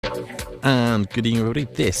And good evening, everybody.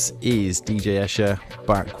 This is DJ Escher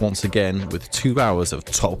back once again with 2 hours of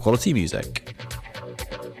top quality music.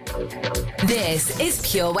 This is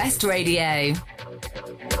Pure West Radio.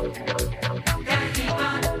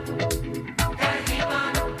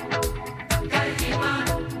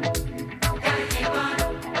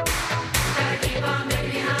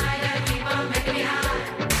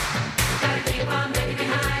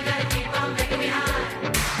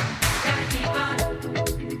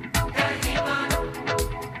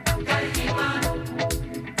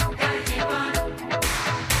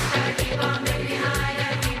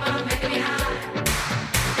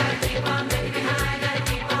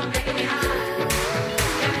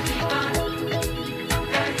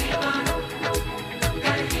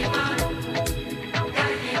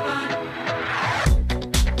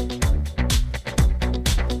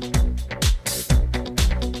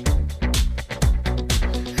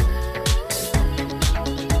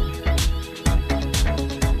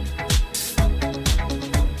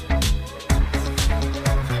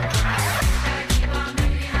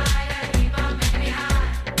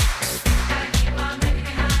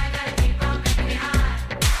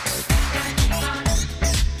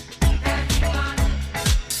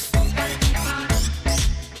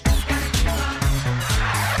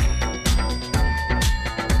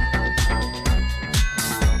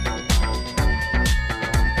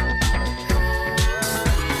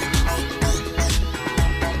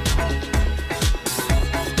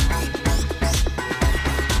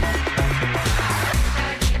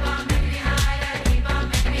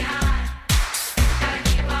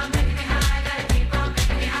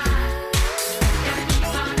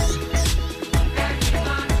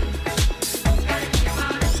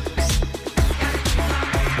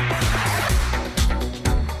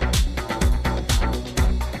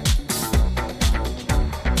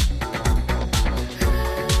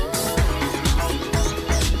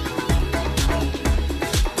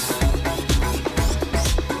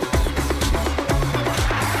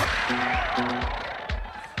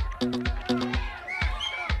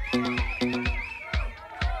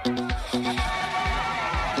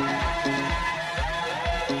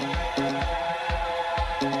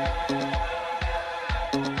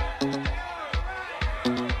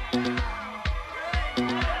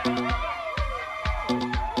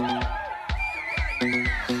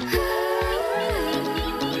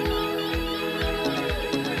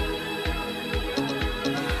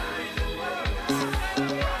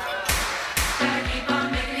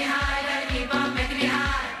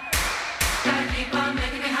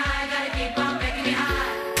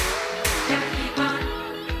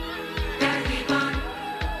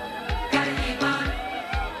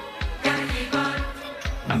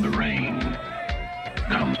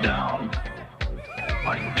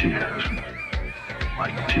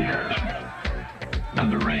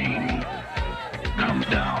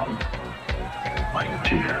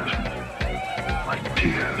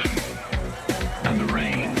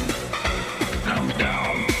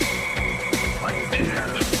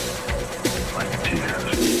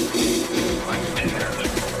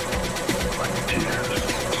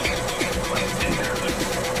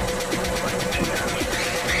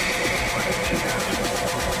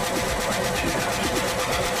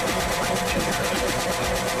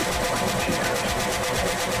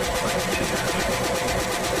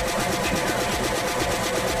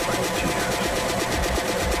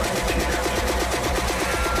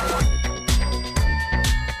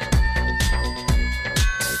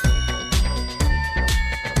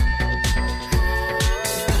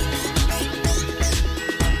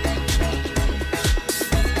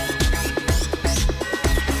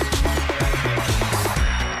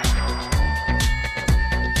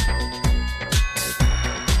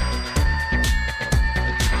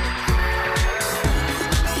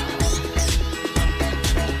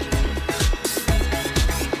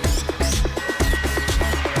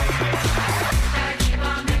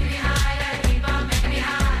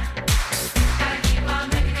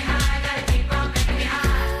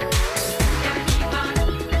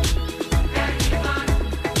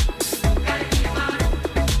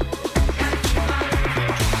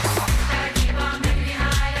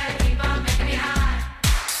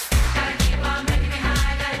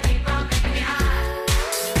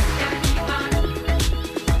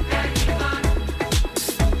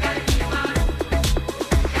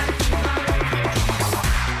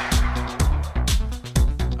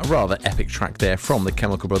 Rather epic track there from the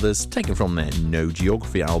Chemical Brothers, taken from their No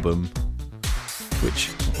Geography album, which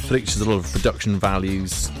features a lot of production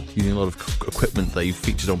values, using a lot of equipment they've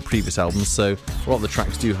featured on previous albums, so a lot of the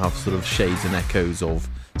tracks do have sort of shades and echoes of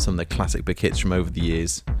some of their classic big hits from over the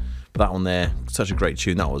years. That one there, such a great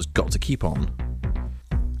tune. That was Got to Keep On.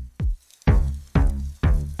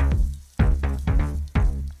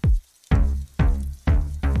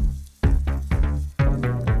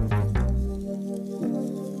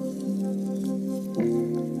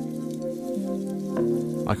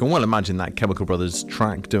 I can well imagine that Chemical Brothers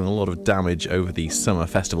track doing a lot of damage over the summer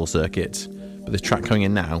festival circuit, but this track coming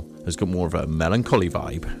in now has got more of a melancholy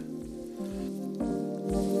vibe.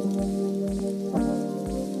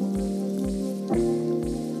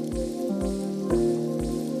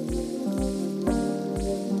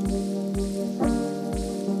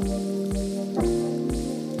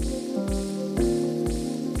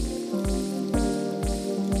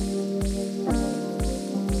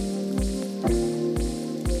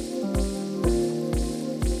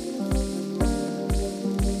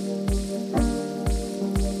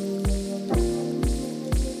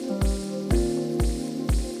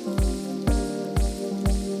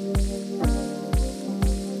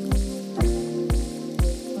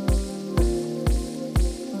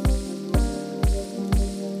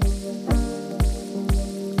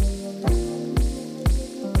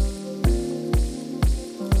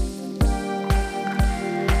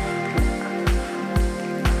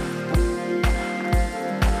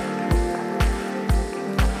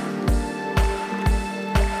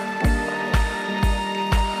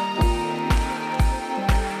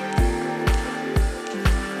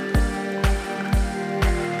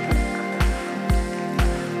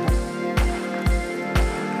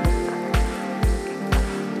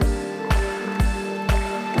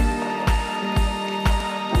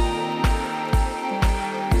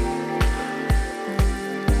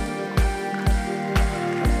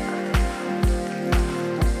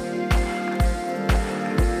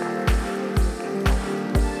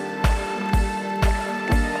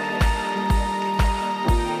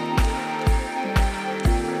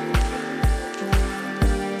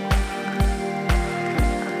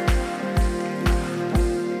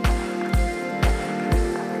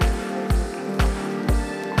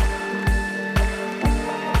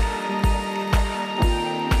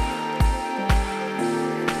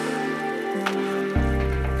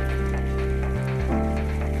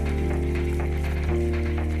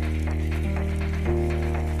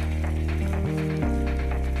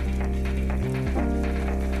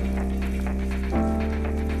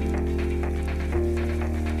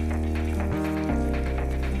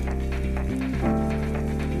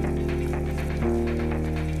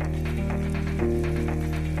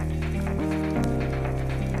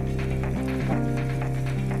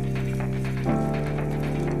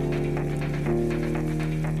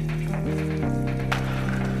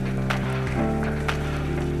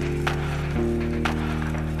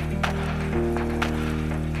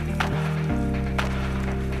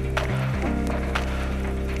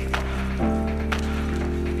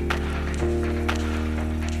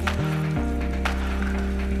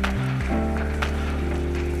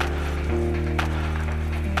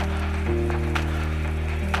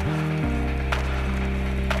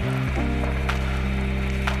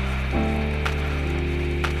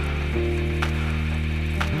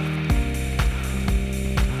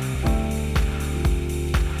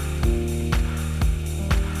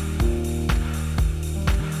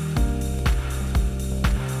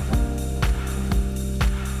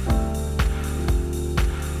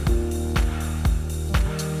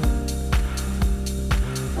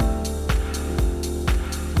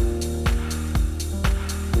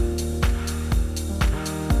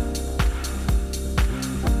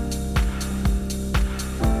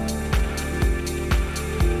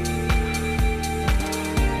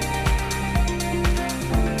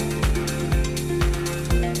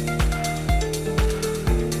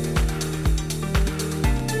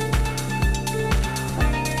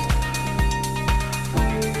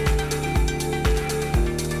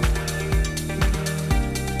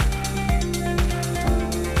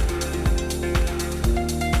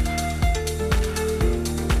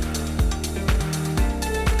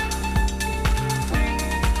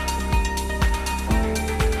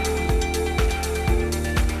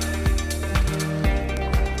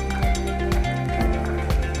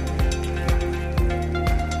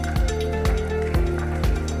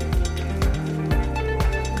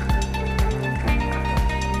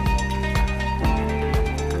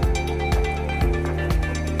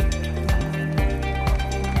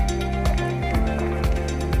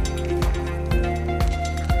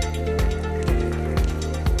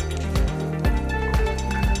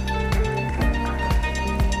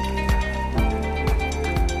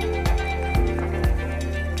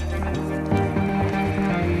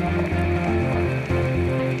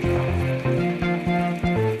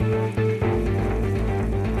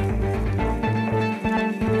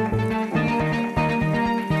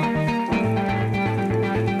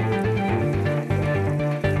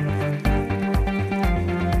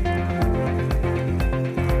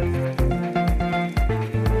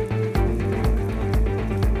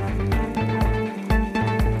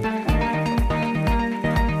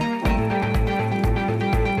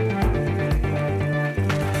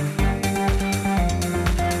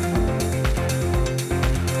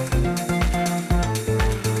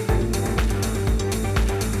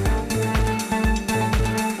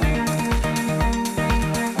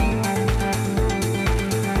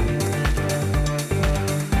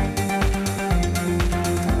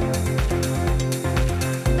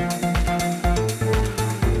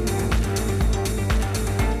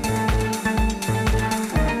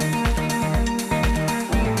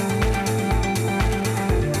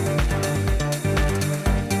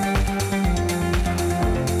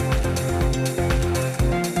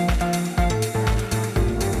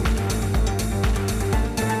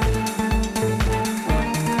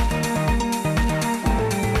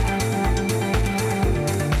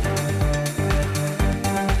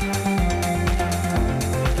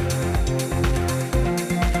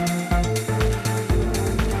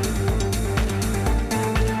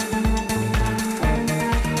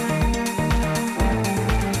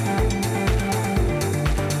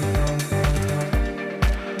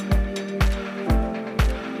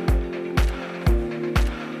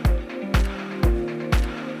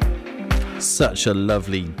 Such a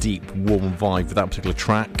lovely, deep, warm vibe with that particular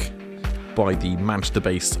track by the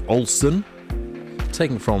Manchester-based Olsen,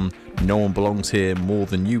 taken from No One Belongs Here More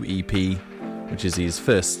Than You EP, which is his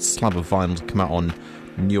first slab of vinyl to come out on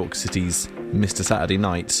New York City's Mr. Saturday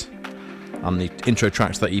Night. And the intro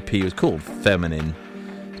track to that EP was called Feminine.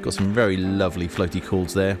 It's got some very lovely floaty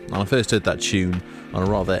chords there. And I first heard that tune on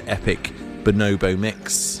a rather epic Bonobo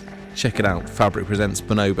mix. Check it out, Fabric presents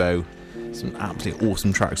Bonobo. Some absolutely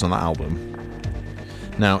awesome tracks on that album.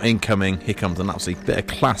 Now, incoming, here comes an absolute bit of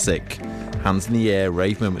classic hands in the air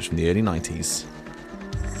rave moments from the early 90s.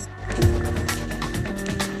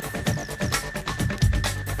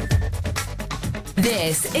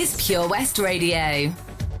 This is Pure West Radio.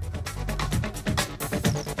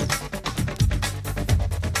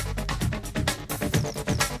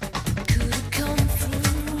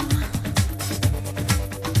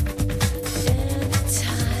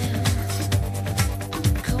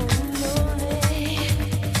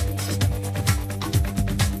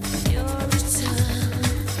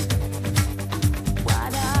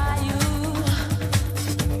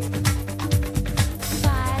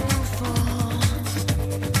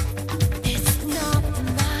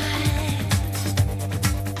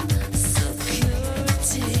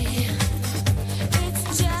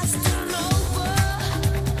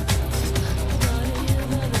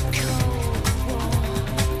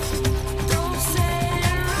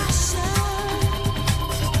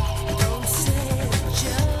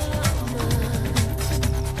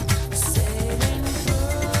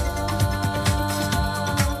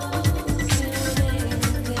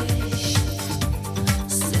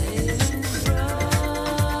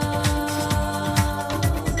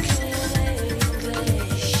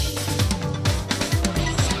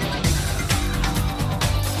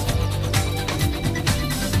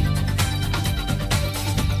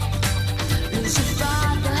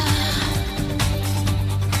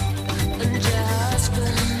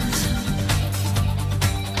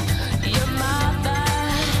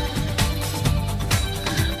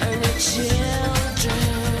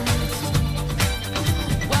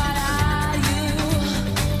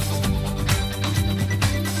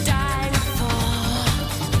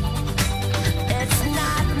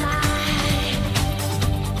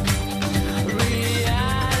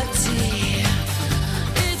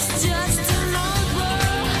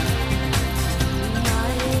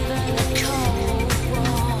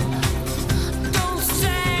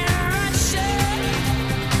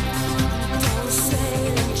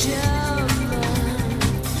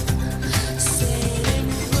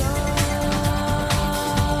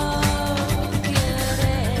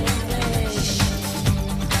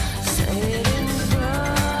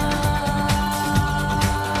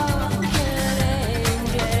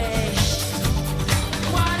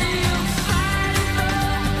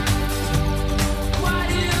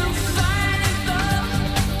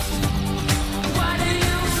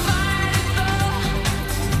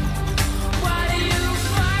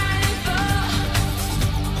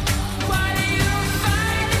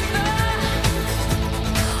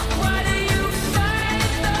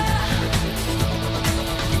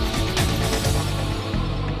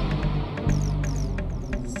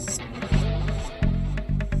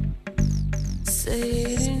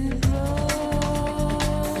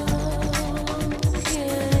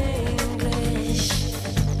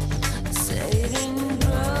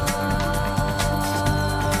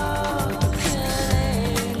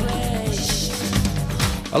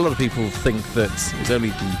 A lot of people think that it's only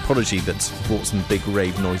the Prodigy that brought some big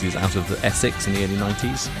rave noises out of Essex in the early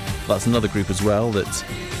 90s. That's another group as well that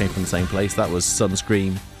came from the same place. That was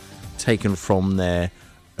Sunscream, taken from their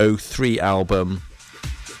 03 album.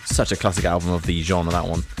 Such a classic album of the genre, that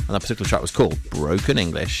one. And that particular track was called Broken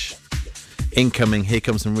English. Incoming, here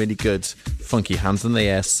comes some really good, funky hands in the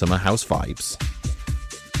air summer house vibes.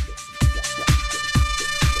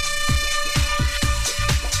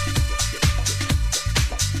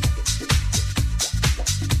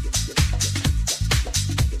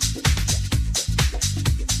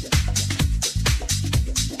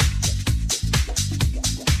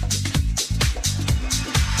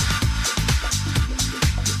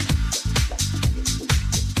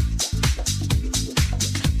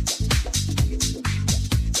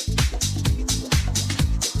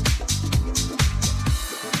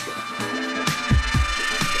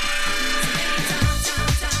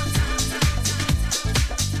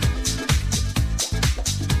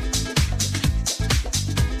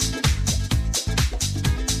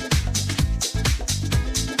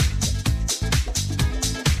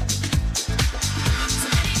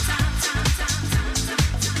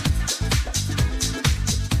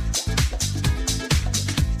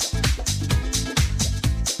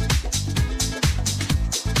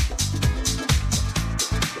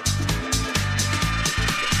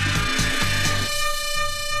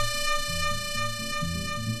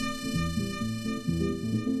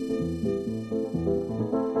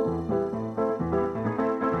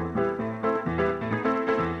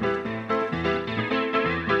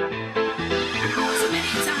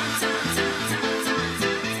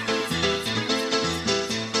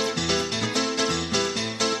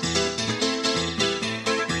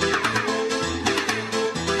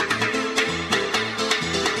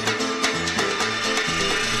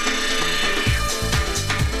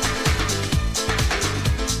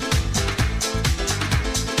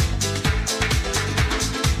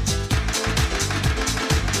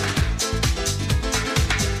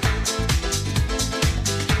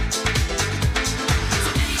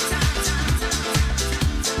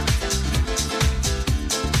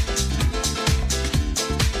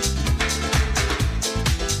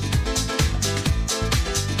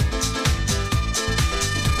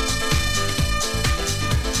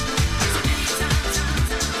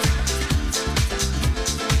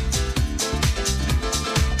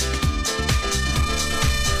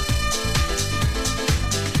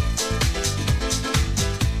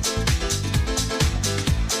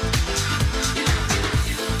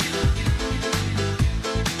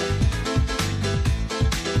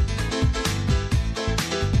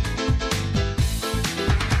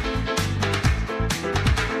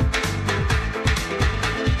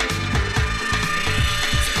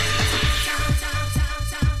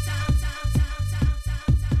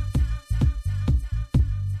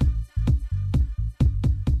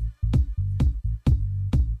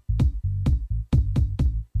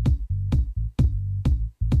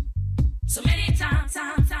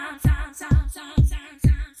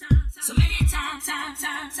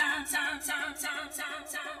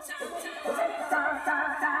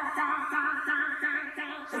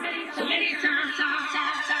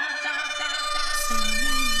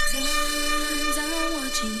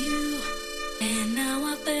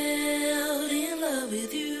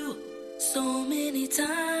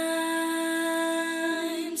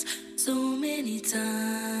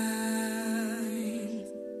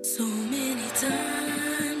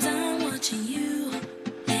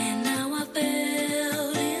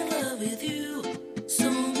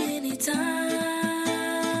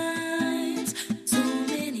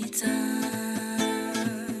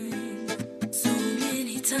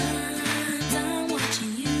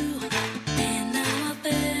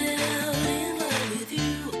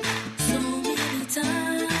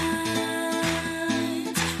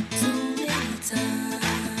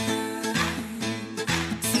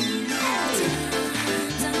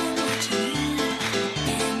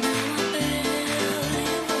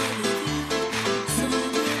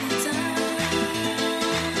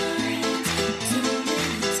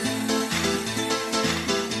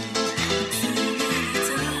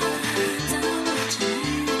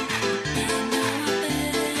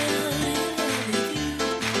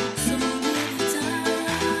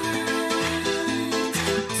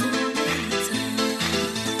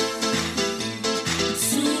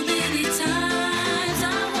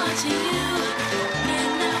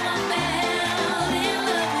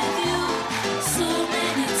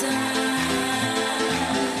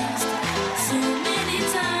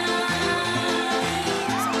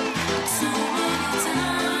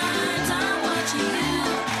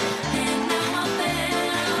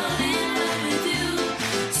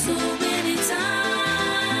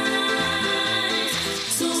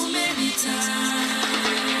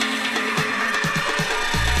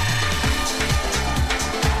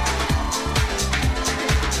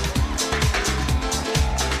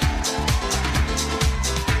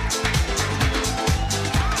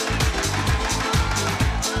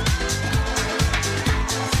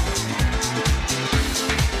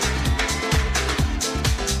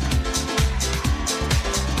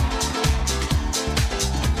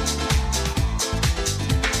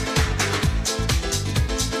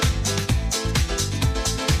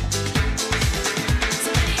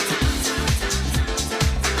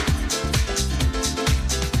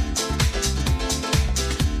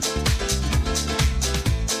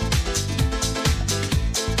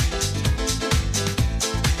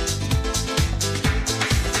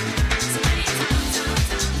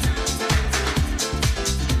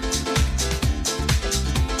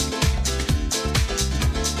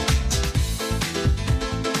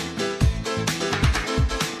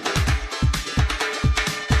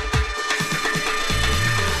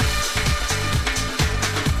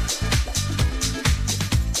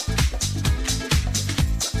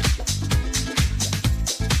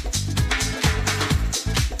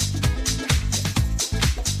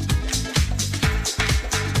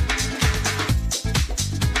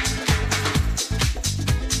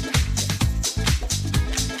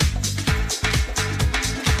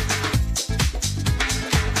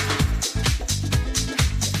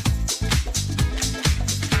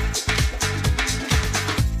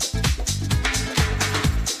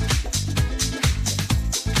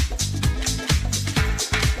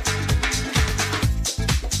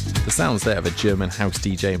 sounds there of a German house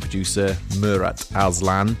DJ and producer, Murat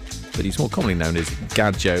Aslan, but he's more commonly known as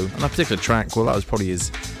Gadjo. And that particular track, well, that was probably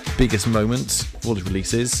his biggest moment of all his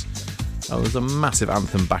releases. It was a massive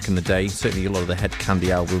anthem back in the day. Certainly a lot of the Head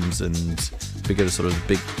Candy albums and bigger sort of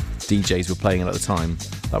big DJs were playing it at the time.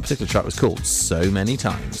 That particular track was called So Many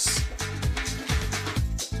Times.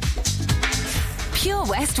 Pure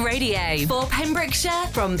West Radio for Pembrokeshire,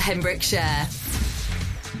 from Pembrokeshire.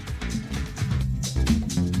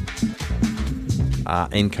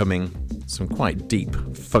 Incoming, some quite deep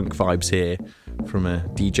funk vibes here from a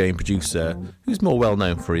DJ and producer who's more well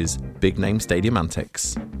known for his big name stadium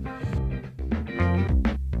antics.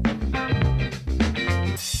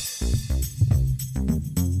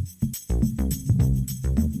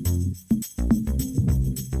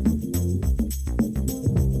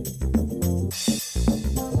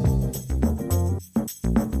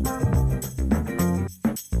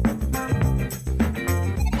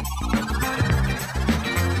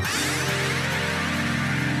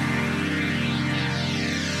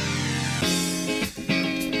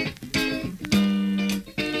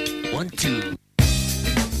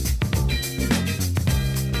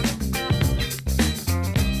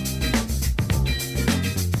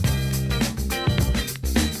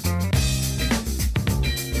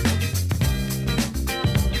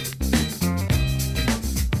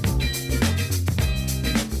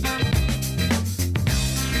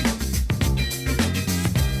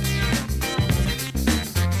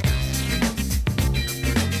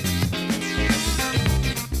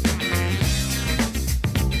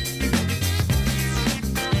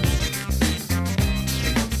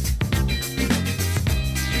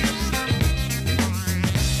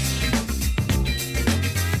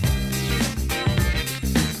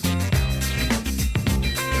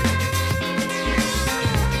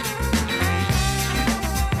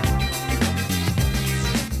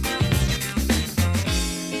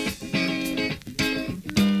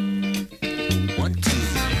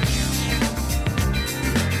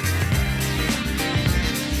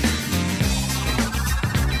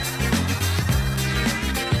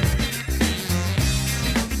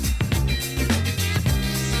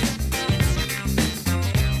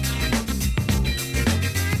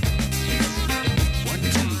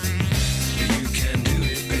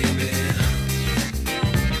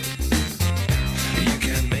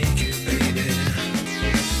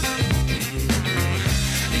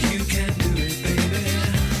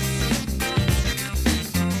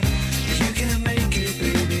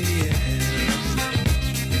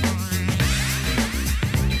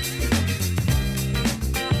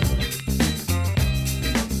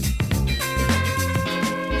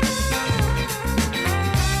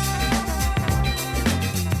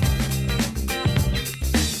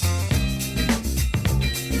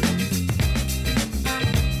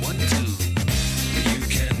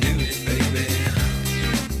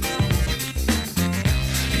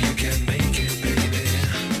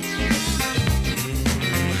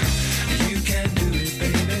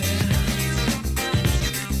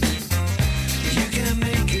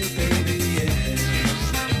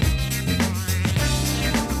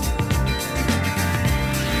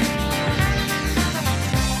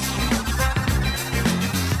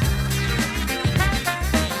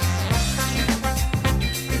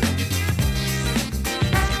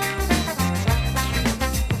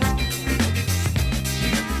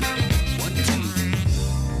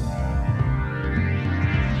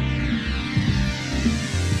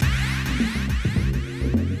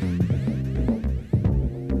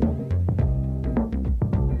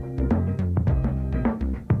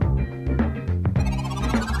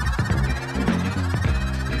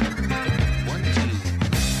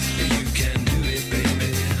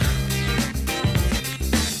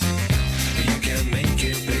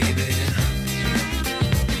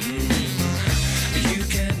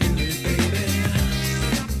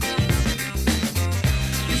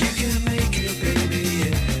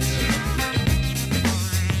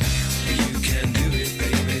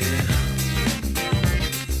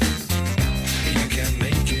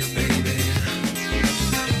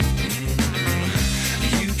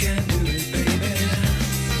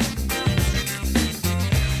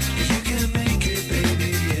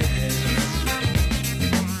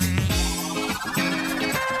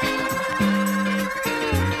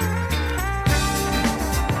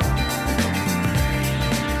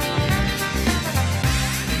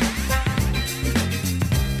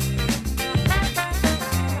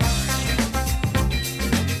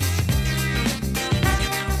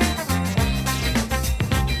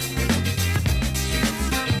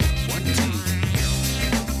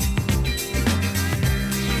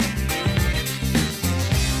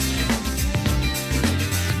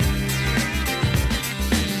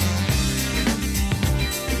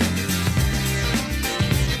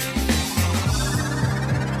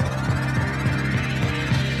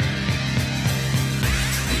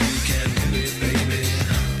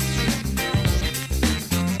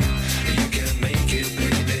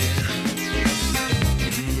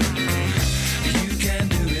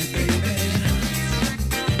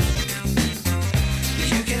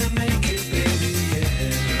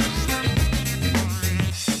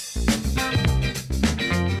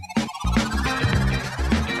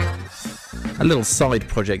 A little side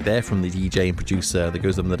project there from the DJ and producer that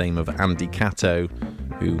goes under the name of Andy Cato,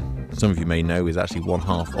 who some of you may know is actually one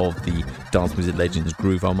half of the dance music legends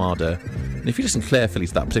Groove Armada. And if you listen carefully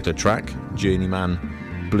to that particular track,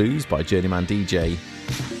 Journeyman Blues by Journeyman DJ,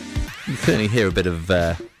 you certainly hear a bit of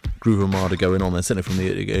Groove Armada going on there, certainly from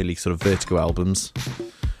the early sort of Vertigo albums.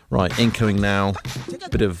 Right, incoming now, a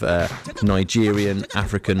bit of Nigerian,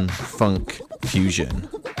 African funk fusion.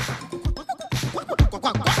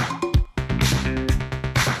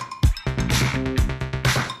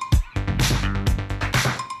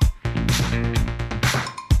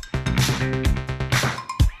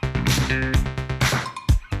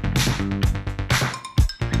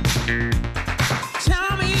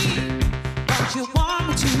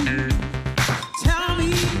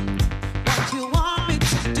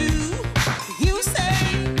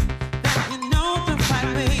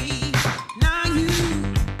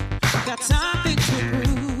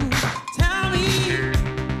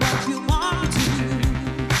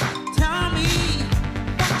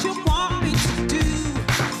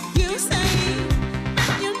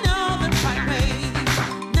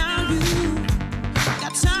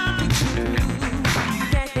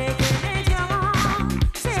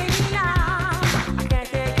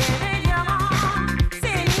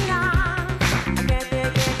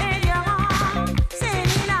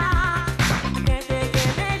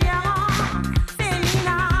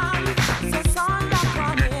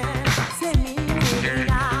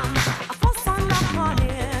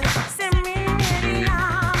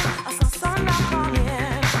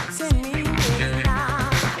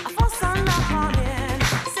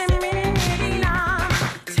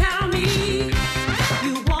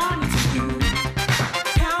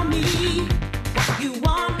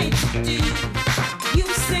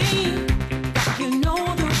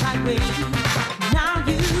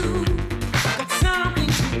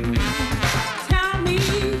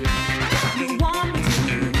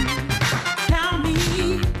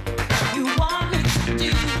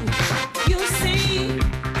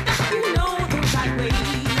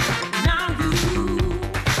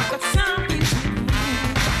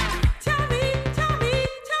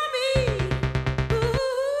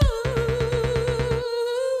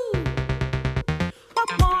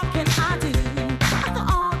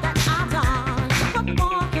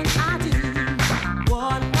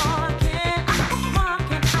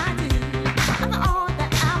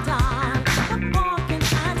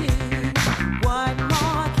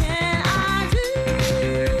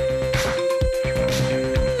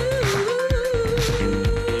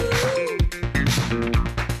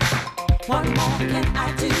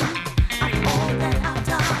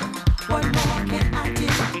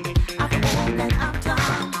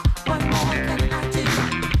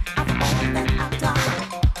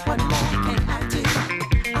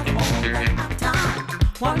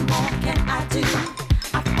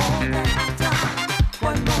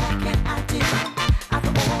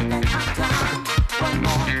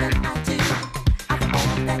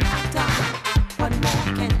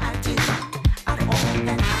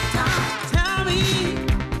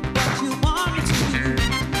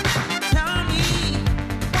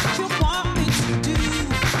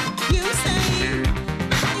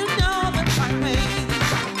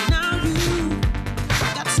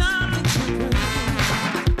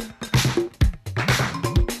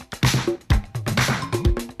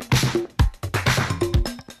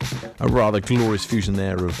 Rather glorious fusion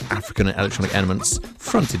there of African and electronic elements,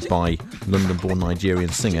 fronted by London-born Nigerian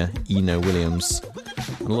singer Eno Williams.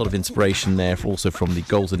 And a lot of inspiration there also from the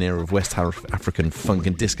golden era of West African funk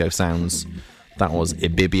and disco sounds. That was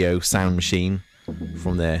Ibibio Sound Machine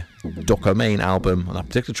from their Doco Main album, and that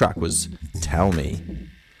particular track was Tell Me.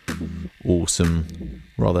 Awesome,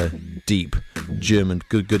 rather deep German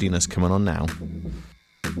goodiness coming on now.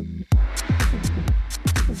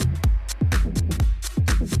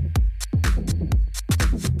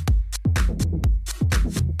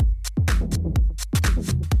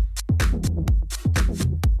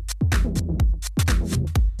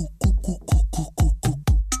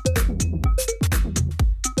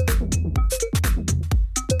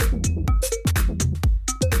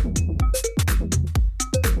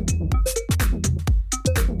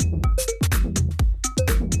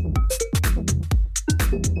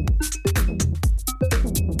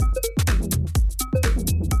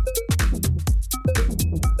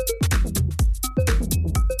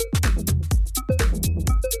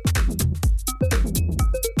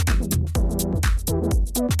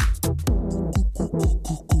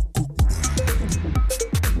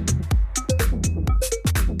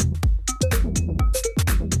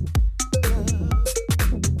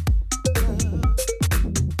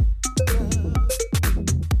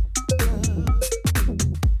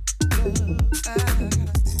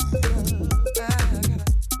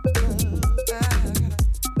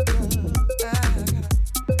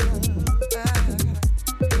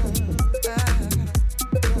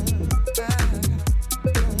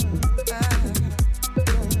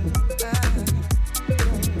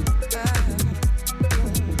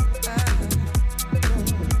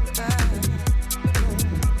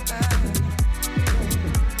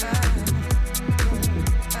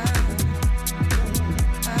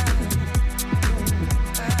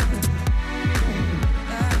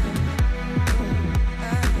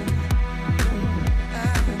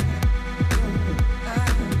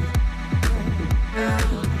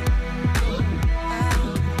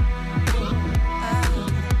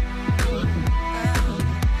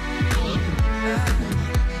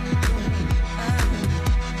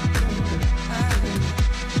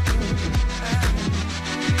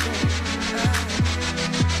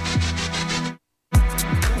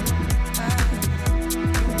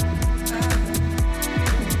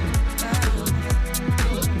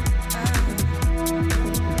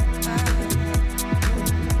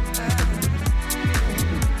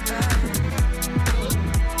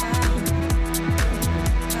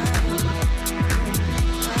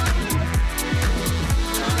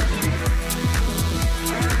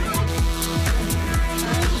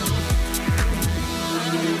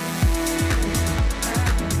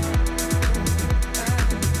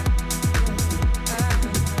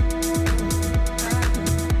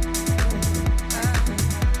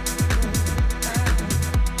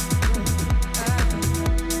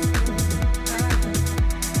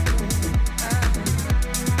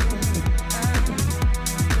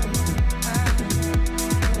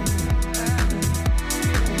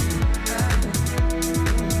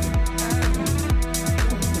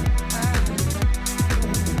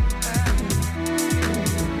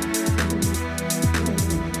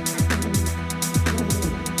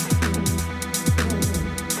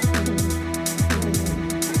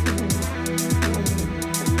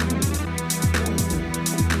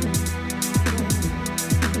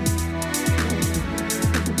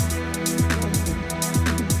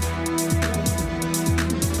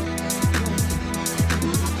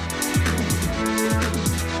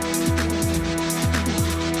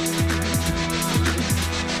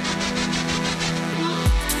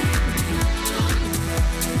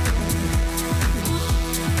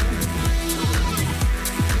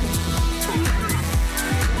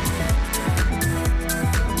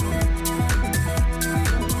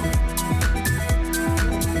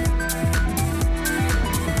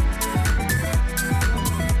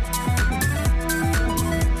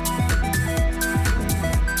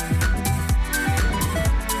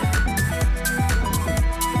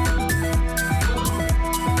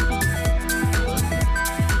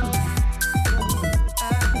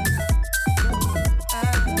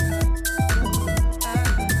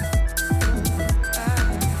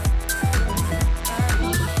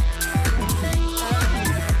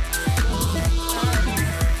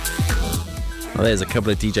 Now, there's a couple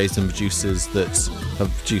of DJs and producers that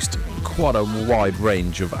have produced quite a wide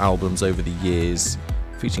range of albums over the years,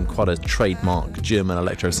 featuring quite a trademark German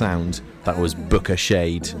electro sound. That was Booker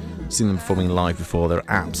Shade. Seen them performing live before, they're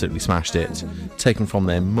absolutely smashed it. Taken from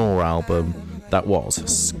their More album, that was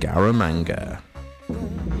Scaramanga.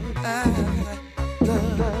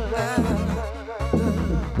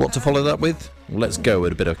 What to follow that with? Well, let's go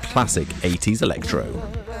with a bit of classic 80s electro.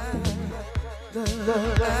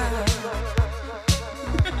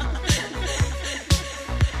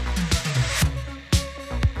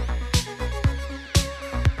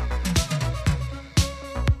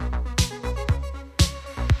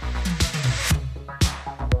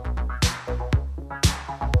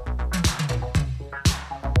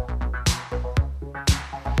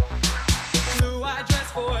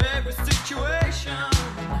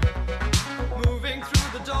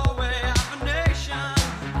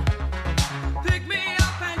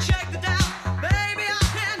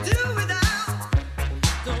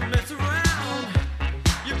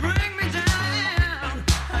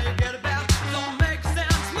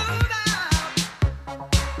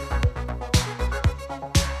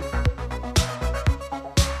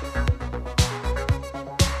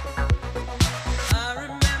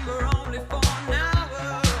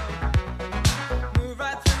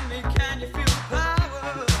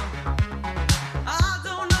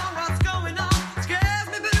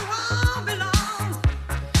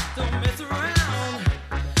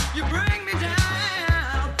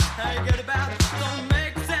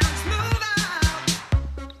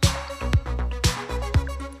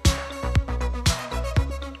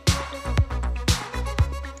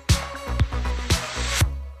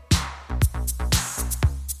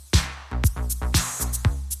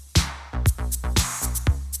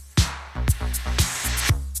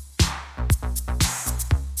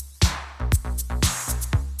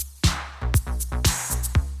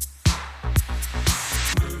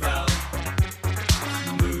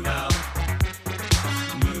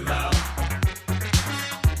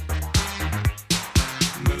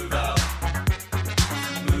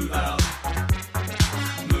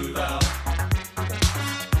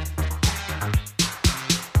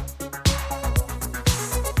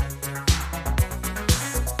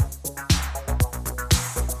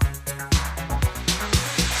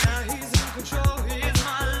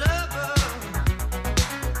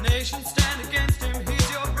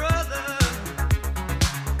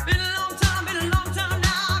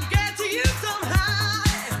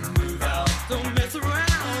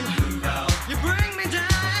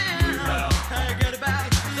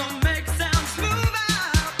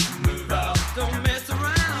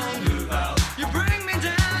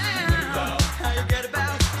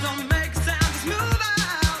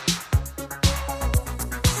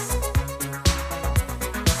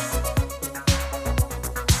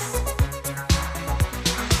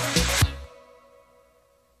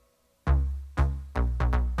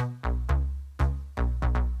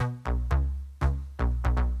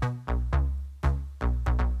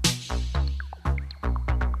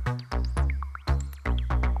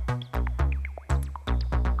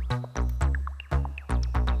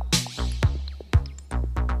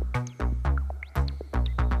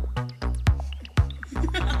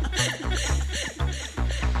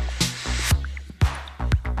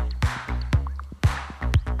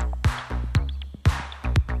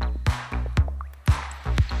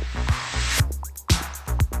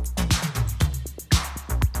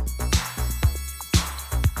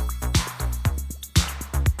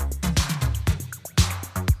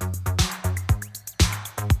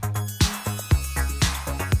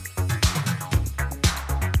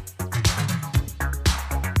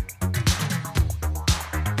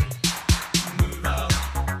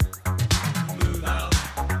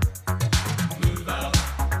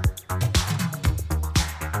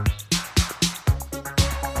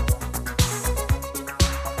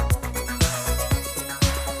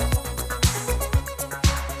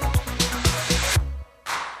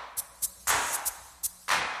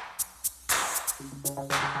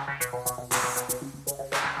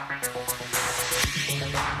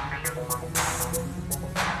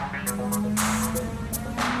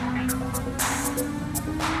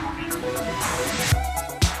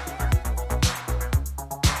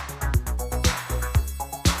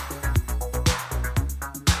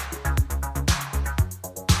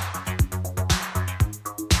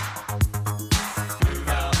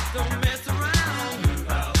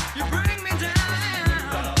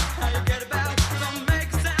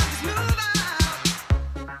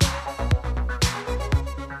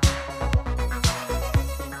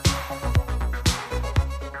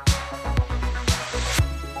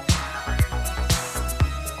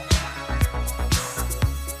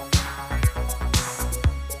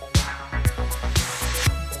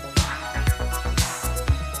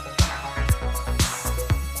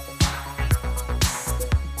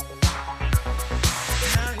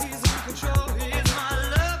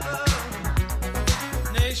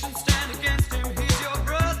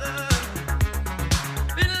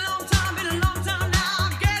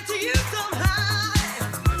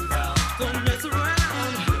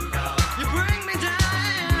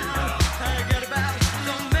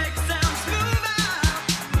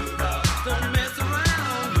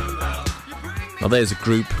 Now there's a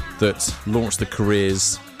group that launched the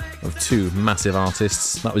careers of two massive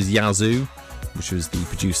artists. That was Yazoo, which was the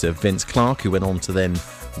producer Vince Clarke, who went on to then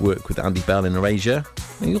work with Andy Bell in Erasure.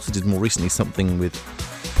 And he also did more recently something with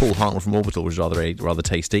Paul Hartnell from Orbital, which was rather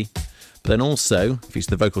tasty. But then also featured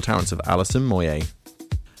the vocal talents of Alison Moyet.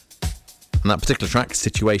 And that particular track,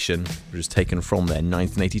 Situation, which was taken from their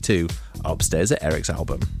 1982 Upstairs at Eric's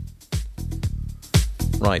album.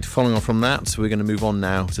 Right, following on from that, we're going to move on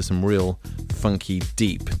now to some real funky,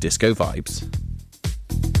 deep disco vibes.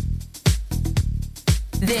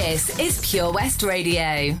 This is Pure West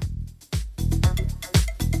Radio.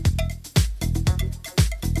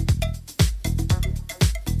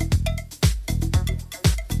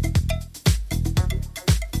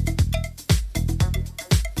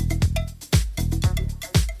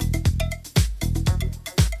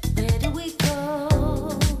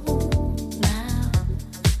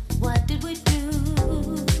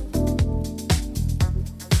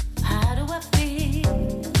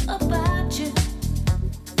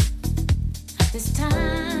 This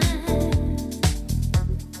time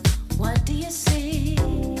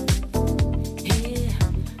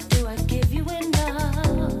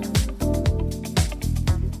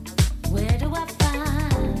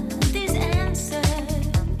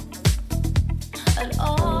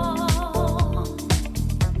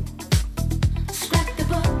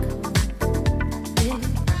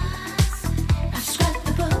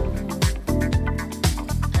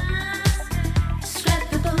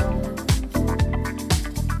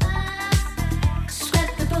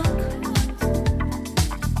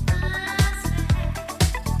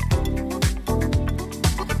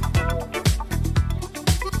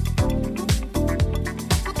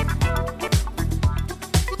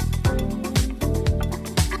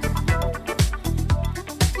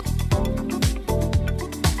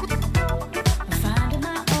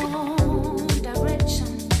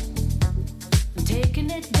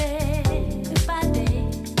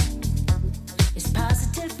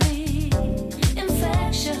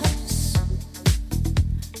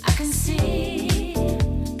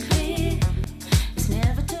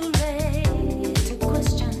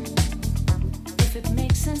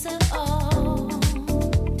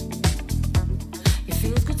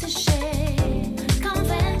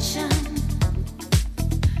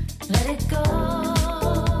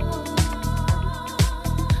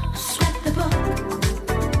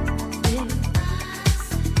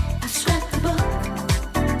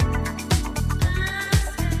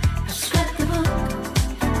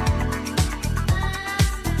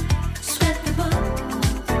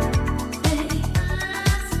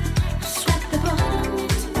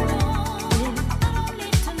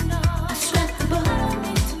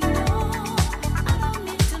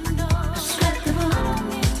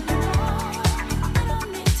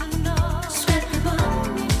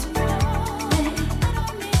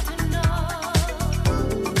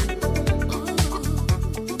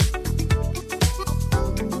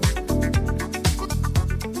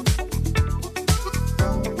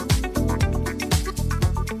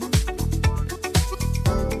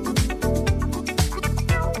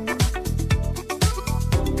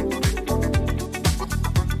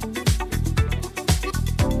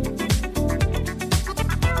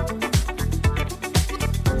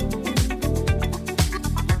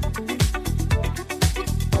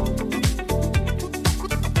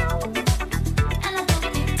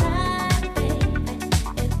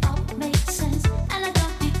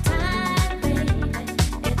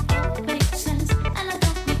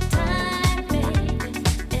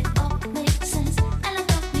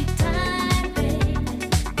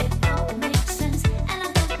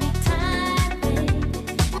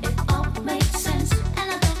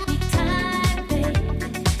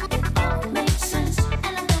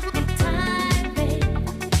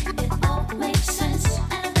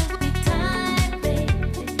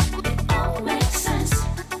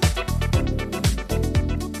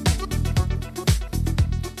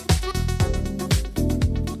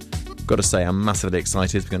Got to say, I'm massively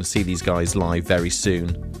excited. We're going to see these guys live very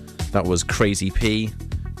soon. That was Crazy P,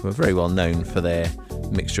 who are very well known for their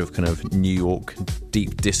mixture of kind of New York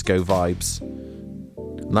deep disco vibes.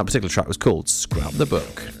 And that particular track was called Scrap the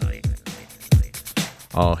Book.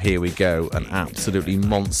 Oh, here we go. An absolutely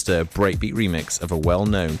monster breakbeat remix of a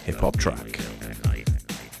well-known hip-hop track.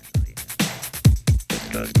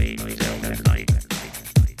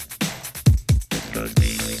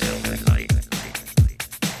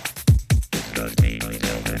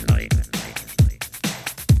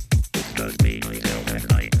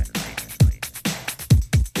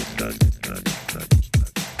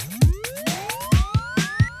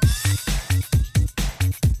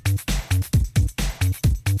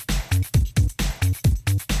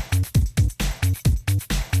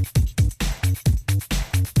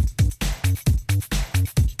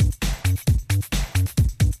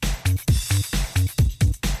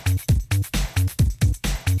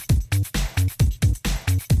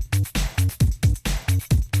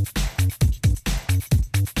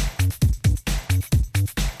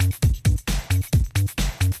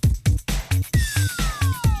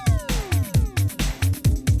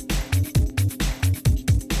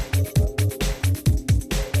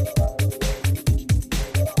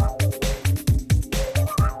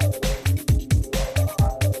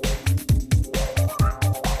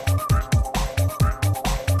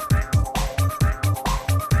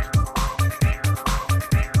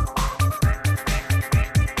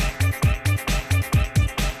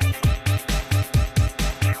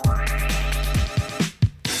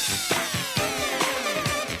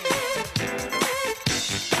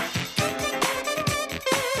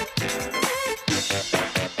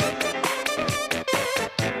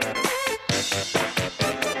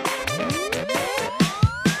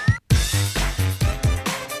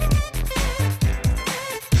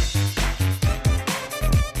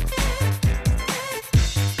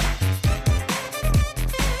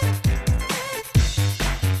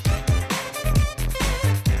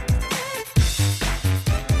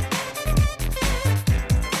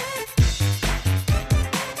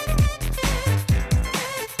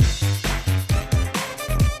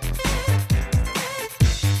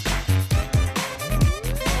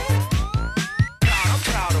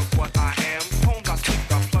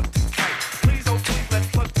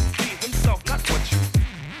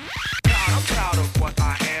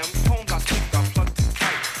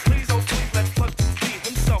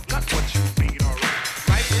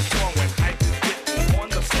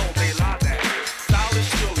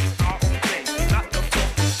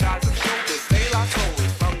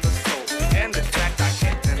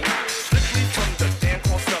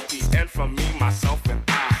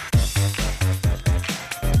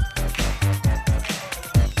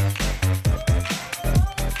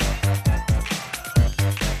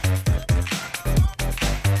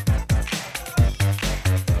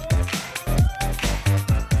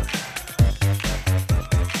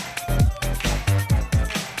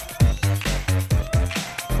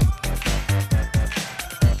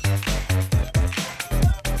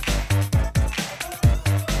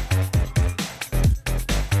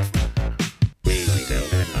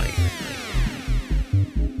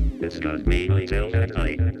 Discuss me till the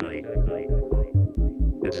night.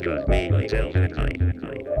 Discuss me till the night.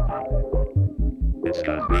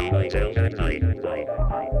 Discuss me till the night.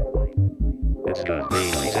 Discuss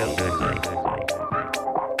me till the night.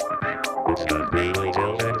 Discuss me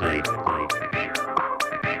till the night.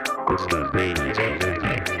 Discuss me till the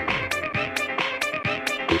night.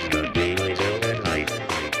 Discuss me till the night.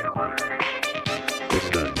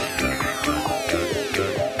 Discuss.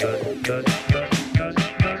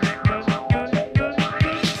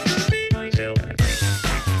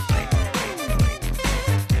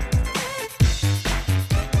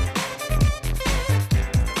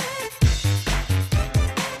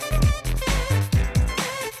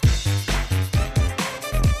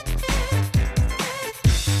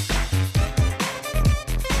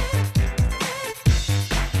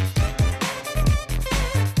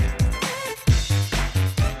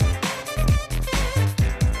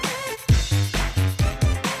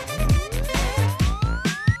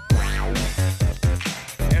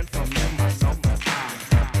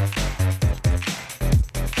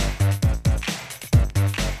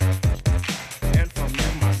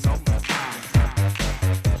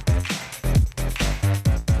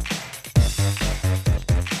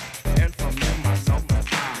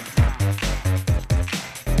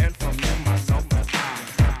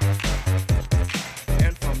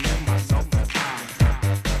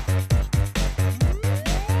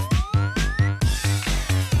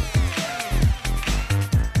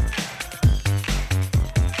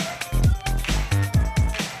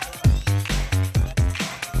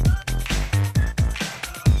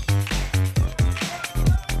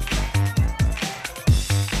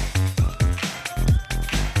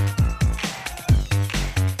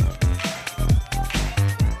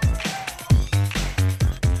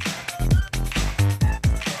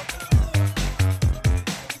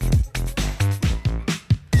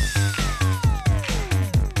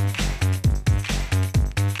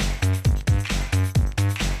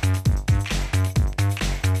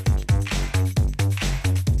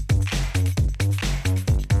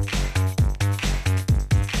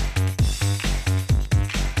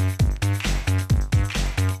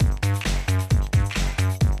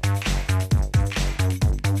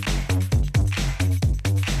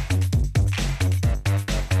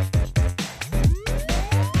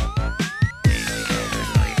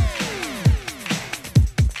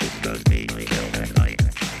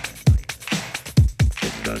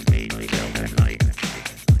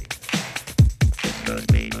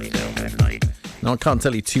 Now, I can't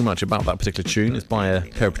tell you too much about that particular tune. It's by a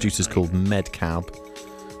pair of producers called Medcab.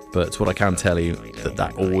 But what I can tell you,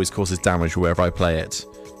 that always causes damage wherever I play it.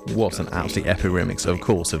 What an absolutely epic remix, of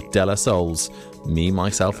course, of De La Soul's Me,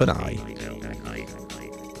 Myself and I.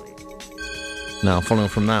 Now, following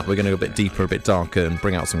from that, we're going to go a bit deeper, a bit darker, and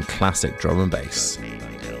bring out some classic drum and bass.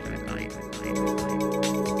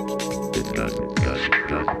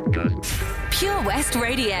 Pure West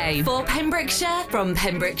Radio, for Pembrokeshire, from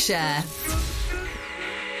Pembrokeshire.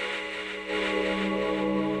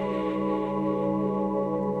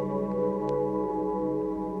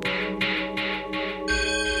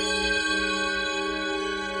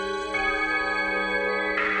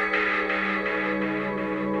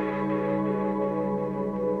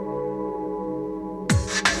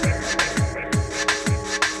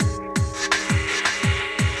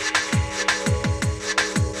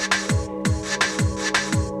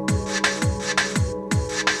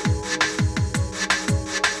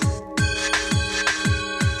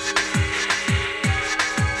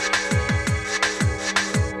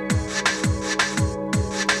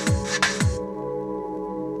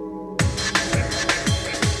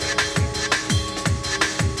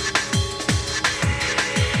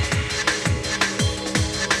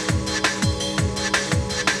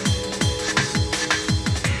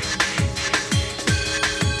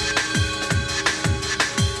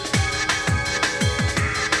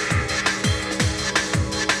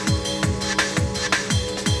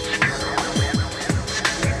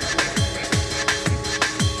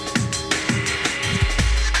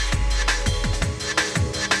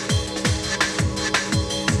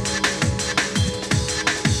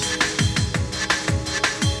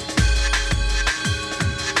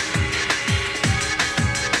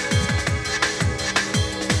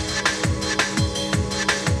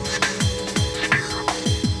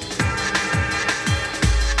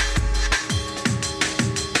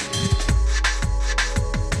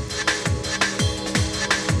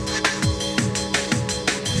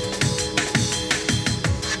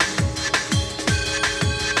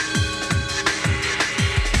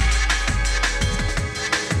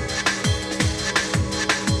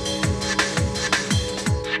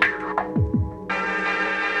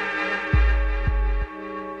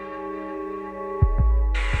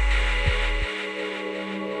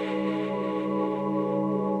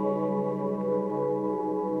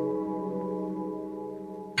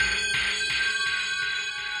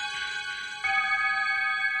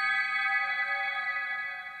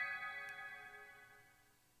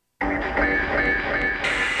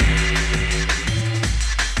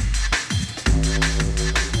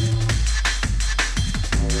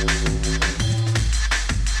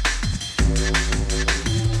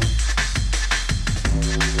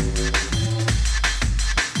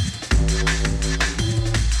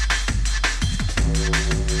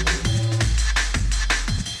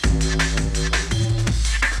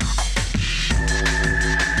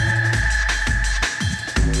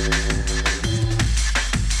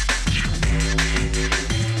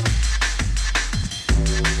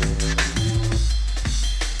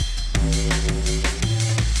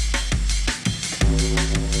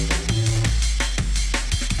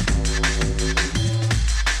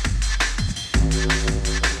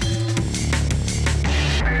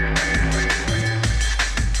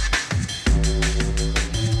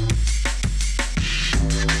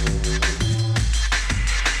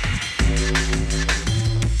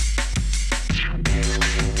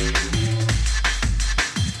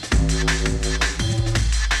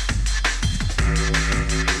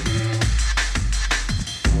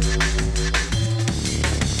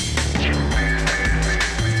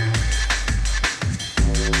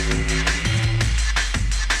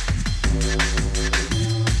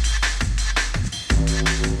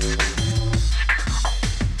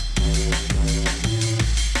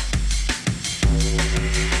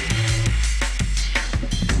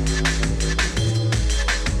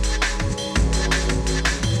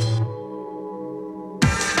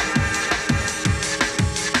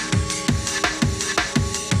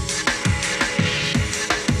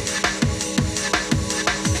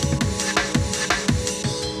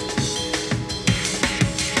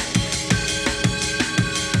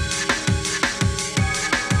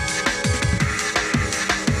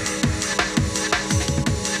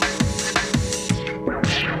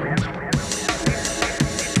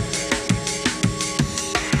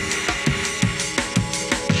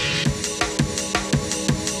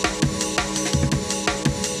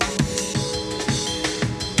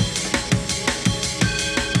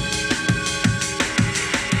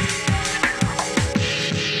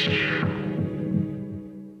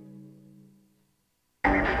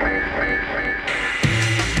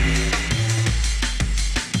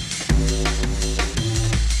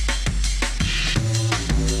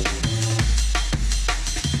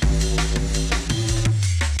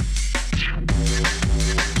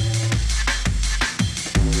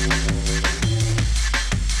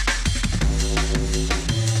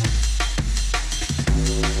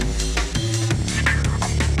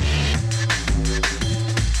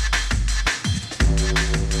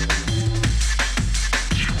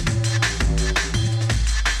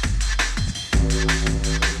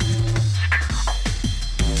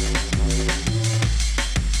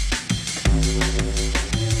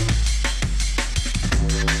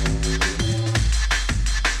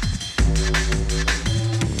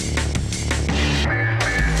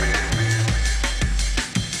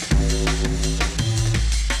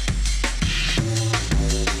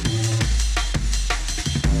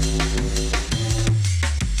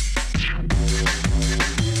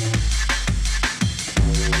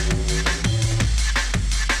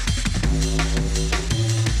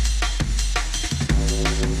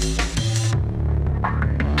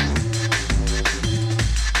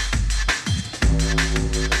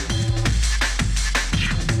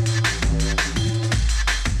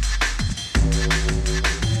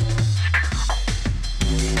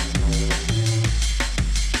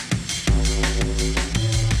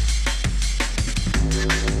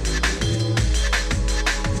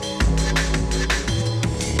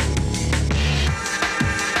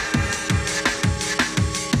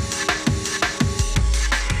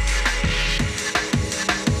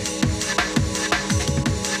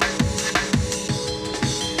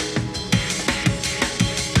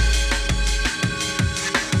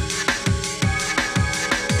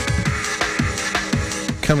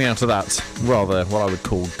 Coming out of that rather what I would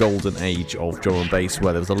call golden age of drum and bass,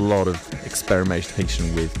 where there was a lot of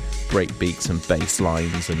experimentation with break beats and bass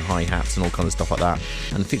lines and hi-hats and all kinds of stuff like that,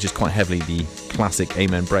 and features quite heavily the classic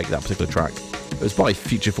Amen break, that particular track. It was by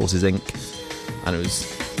Future Forces Inc. and it was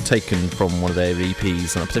taken from one of their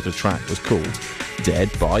EPs, and a particular track was called Dead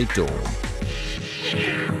by Dawn.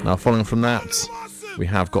 Now following from that, we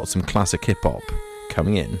have got some classic hip-hop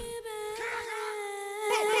coming in